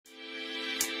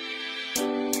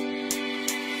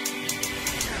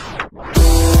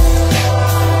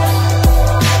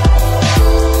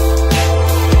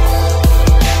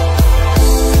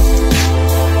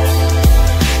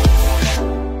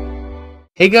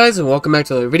Hey guys, and welcome back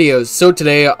to another video. So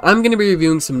today I'm going to be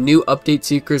reviewing some new update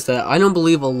secrets that I don't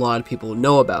believe a lot of people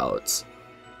know about.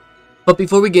 But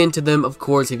before we get into them, of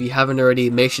course, if you haven't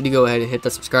already, make sure to go ahead and hit the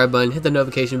subscribe button, hit the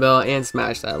notification bell, and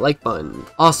smash that like button.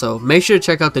 Also, make sure to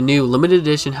check out the new limited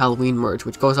edition Halloween merch,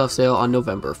 which goes off sale on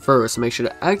November 1st, so make sure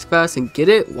to act fast and get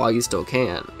it while you still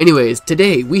can. Anyways,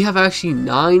 today we have actually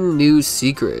 9 new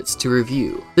secrets to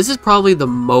review. This is probably the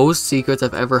most secrets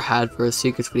I've ever had for a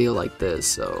secrets video like this,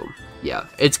 so yeah,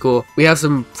 it's cool. We have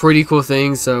some pretty cool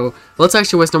things, so let's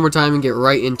actually waste no more time and get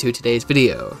right into today's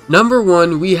video. Number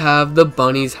 1, we have the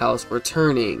bunny's house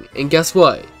returning. And guess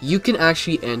what? You can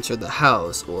actually enter the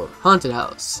house, or haunted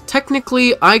house.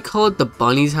 Technically, I call it the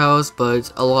bunny's house,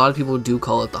 but a lot of people do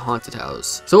call it the haunted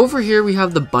house. So over here, we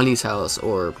have the bunny's house,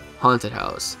 or haunted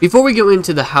house. Before we go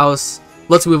into the house,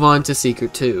 let's move on to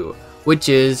secret 2. Which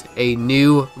is a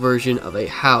new version of a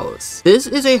house. This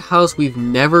is a house we've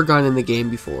never gotten in the game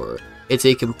before. It's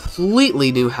a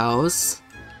completely new house.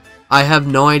 I have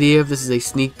no idea if this is a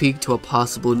sneak peek to a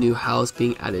possible new house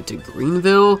being added to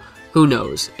Greenville. Who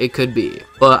knows? It could be.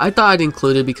 But I thought I'd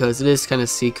include it because it is kind of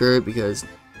secret, because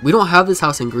we don't have this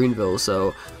house in Greenville,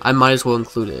 so I might as well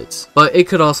include it. But it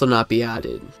could also not be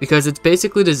added, because it's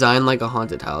basically designed like a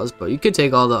haunted house, but you could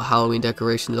take all the Halloween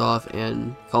decorations off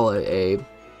and call it a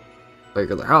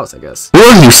regular house, I guess.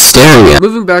 What are you staring at?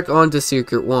 Moving back on to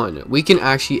secret 1, we can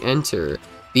actually enter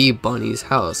the bunny's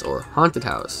house, or haunted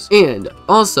house. And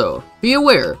also, be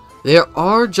aware, there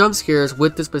are jump scares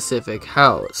with the specific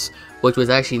house, which was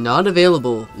actually not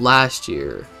available last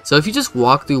year. So if you just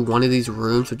walk through one of these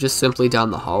rooms, or just simply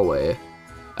down the hallway,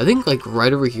 I think like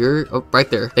right over here, oh, right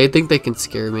there, they think they can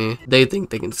scare me. They think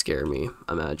they can scare me,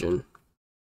 imagine.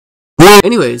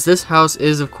 Anyways, this house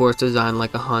is of course designed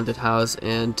like a haunted house,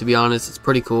 and to be honest, it's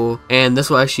pretty cool. And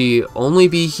this will actually only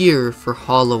be here for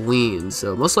Halloween,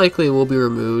 so most likely it will be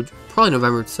removed probably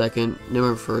November 2nd,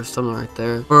 November 1st, something right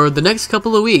there. For the next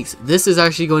couple of weeks, this is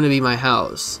actually going to be my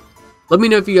house. Let me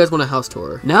know if you guys want a house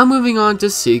tour. Now moving on to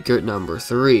secret number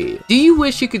 3. Do you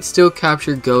wish you could still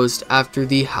capture ghosts after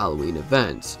the Halloween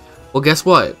event? Well, guess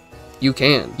what? You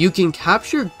can. You can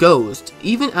capture ghosts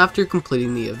even after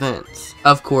completing the events.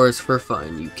 Of course, for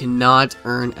fun, you cannot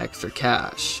earn extra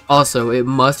cash. Also, it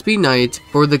must be night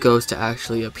for the ghost to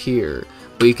actually appear,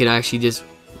 but you can actually just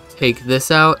take this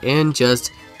out and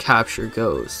just capture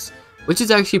ghosts, which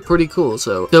is actually pretty cool.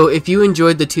 So if you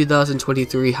enjoyed the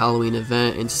 2023 Halloween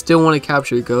event and still want to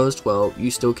capture ghosts, well,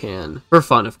 you still can. For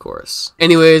fun, of course.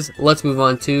 Anyways, let's move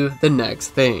on to the next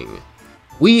thing.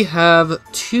 We have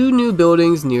 2 new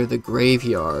buildings near the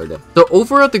graveyard. So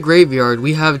over at the graveyard,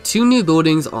 we have 2 new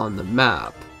buildings on the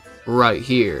map. Right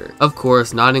here. Of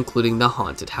course, not including the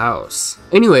haunted house.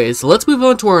 Anyways, let's move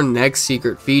on to our next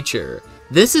secret feature.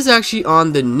 This is actually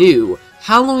on the new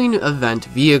Halloween event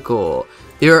vehicle.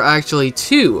 There are actually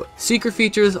 2 secret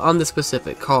features on the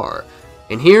specific car,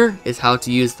 and here is how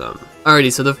to use them.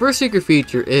 Alrighty, so the first secret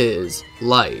feature is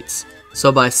lights. So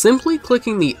by simply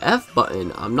clicking the F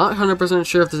button, I'm not 100%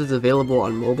 sure if this is available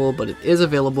on mobile, but it is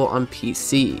available on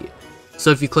PC. So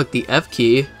if you click the F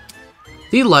key,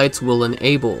 the lights will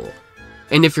enable.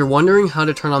 And if you're wondering how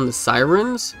to turn on the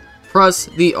sirens, press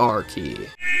the R key.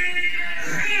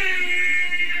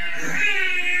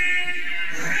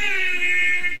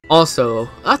 Also,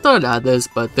 I thought I'd add this,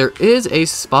 but there is a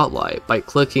spotlight by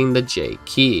clicking the J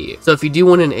key. So if you do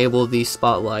want to enable the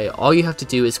spotlight, all you have to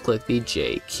do is click the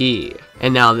J key.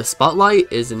 And now the spotlight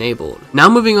is enabled. Now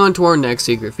moving on to our next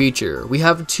secret feature, we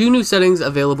have 2 new settings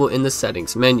available in the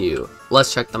settings menu.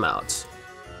 Let's check them out.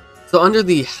 So under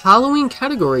the Halloween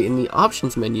category in the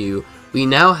options menu, we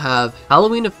now have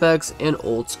Halloween effects and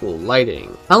old school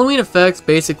lighting. Halloween effects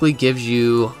basically gives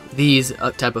you these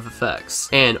type of effects,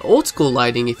 and old school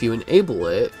lighting, if you enable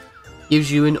it, gives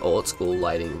you an old school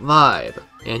lighting vibe.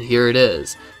 And here it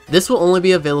is. This will only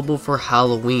be available for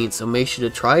Halloween, so make sure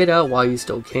to try it out while you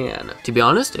still can. To be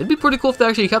honest, it'd be pretty cool if they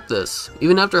actually kept this,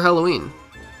 even after Halloween.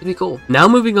 It'd be cool. Now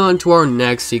moving on to our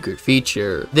next secret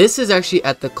feature. This is actually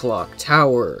at the clock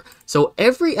tower. So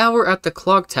every hour at the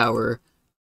clock tower,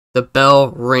 the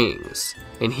bell rings,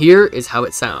 and here is how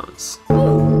it sounds.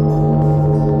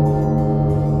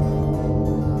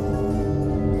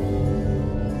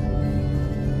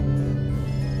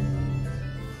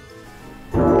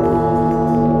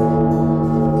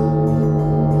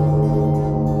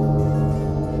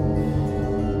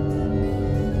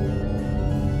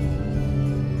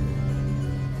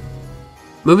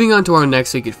 Moving on to our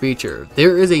next secret feature,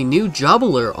 there is a new job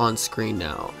alert on screen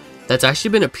now. that's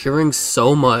actually been appearing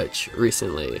so much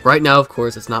recently. Right now, of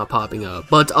course, it's not popping up,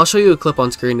 but I'll show you a clip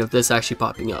on screen of this actually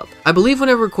popping up. I believe when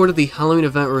I recorded the Halloween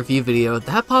event review video,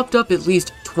 that popped up at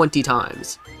least 20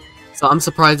 times. So I'm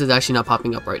surprised it's actually not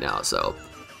popping up right now, so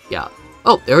yeah.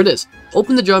 Oh, there it is.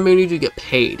 Open the job menu to get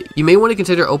paid. You may want to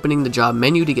consider opening the job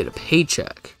menu to get a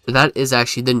paycheck. So that is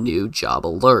actually the new job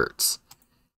alerts,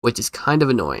 which is kind of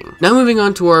annoying. Now moving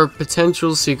on to our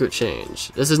potential secret change.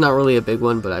 This is not really a big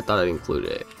one, but I thought I'd include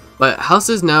it. But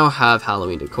houses now have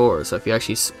Halloween decor, so if you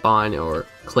actually spawn or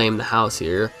claim the house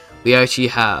here, we actually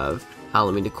have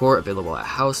Halloween decor available at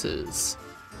houses,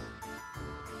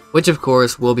 which of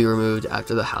course will be removed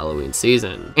after the Halloween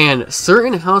season. And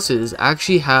certain houses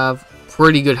actually have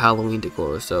pretty good Halloween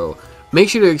decor, so make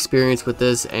sure to experience with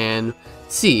this and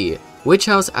see which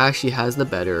house actually has the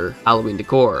better Halloween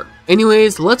decor.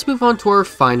 Anyways, let's move on to our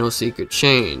final secret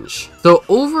change. So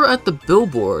over at the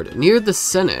billboard near the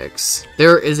Cenex,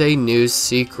 there is a new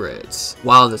secret.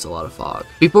 Wow, there's a lot of fog.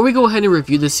 Before we go ahead and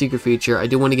review this secret feature, I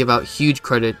do want to give out huge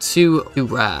credit to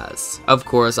Raz. Of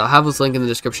course, I'll have his link in the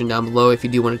description down below if you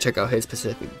do want to check out his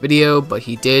specific video, but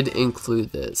he did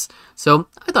include this. So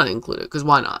I thought I'd include it, because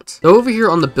why not? So over here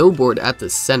on the billboard at the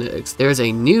Cenex, there's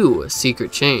a new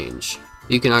secret change.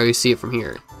 You can already see it from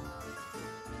here.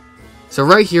 So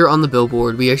right here on the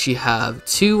billboard, we actually have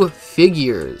 2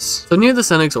 figures. So near the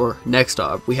Cenex, or next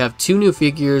stop, we have 2 new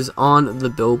figures on the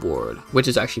billboard, which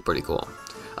is actually pretty cool.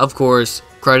 Of course,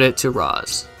 credit to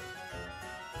Roz.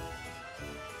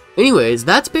 Anyways,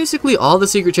 that's basically all the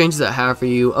secret changes I have for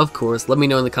you. Of course, let me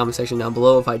know in the comment section down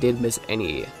below if I did miss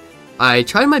any. I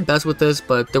tried my best with this,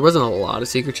 but there wasn't a lot of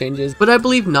secret changes, but I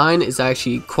believe 9 is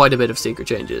actually quite a bit of secret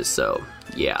changes, so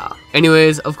yeah.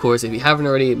 Anyways, of course, if you haven't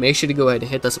already, make sure to go ahead and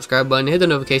hit that subscribe button, hit the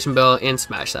notification bell, and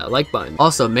smash that like button.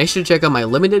 Also, make sure to check out my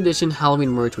limited edition Halloween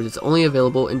merch, which is only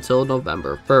available until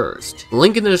November 1st.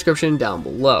 Link in the description down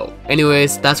below.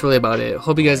 Anyways, that's really about it.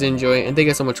 Hope you guys enjoy, and thank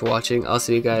you guys so much for watching. I'll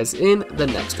see you guys in the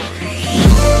next one.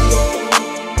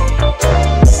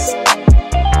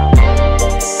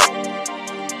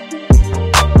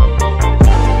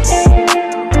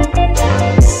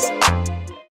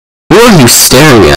 What are you staring at?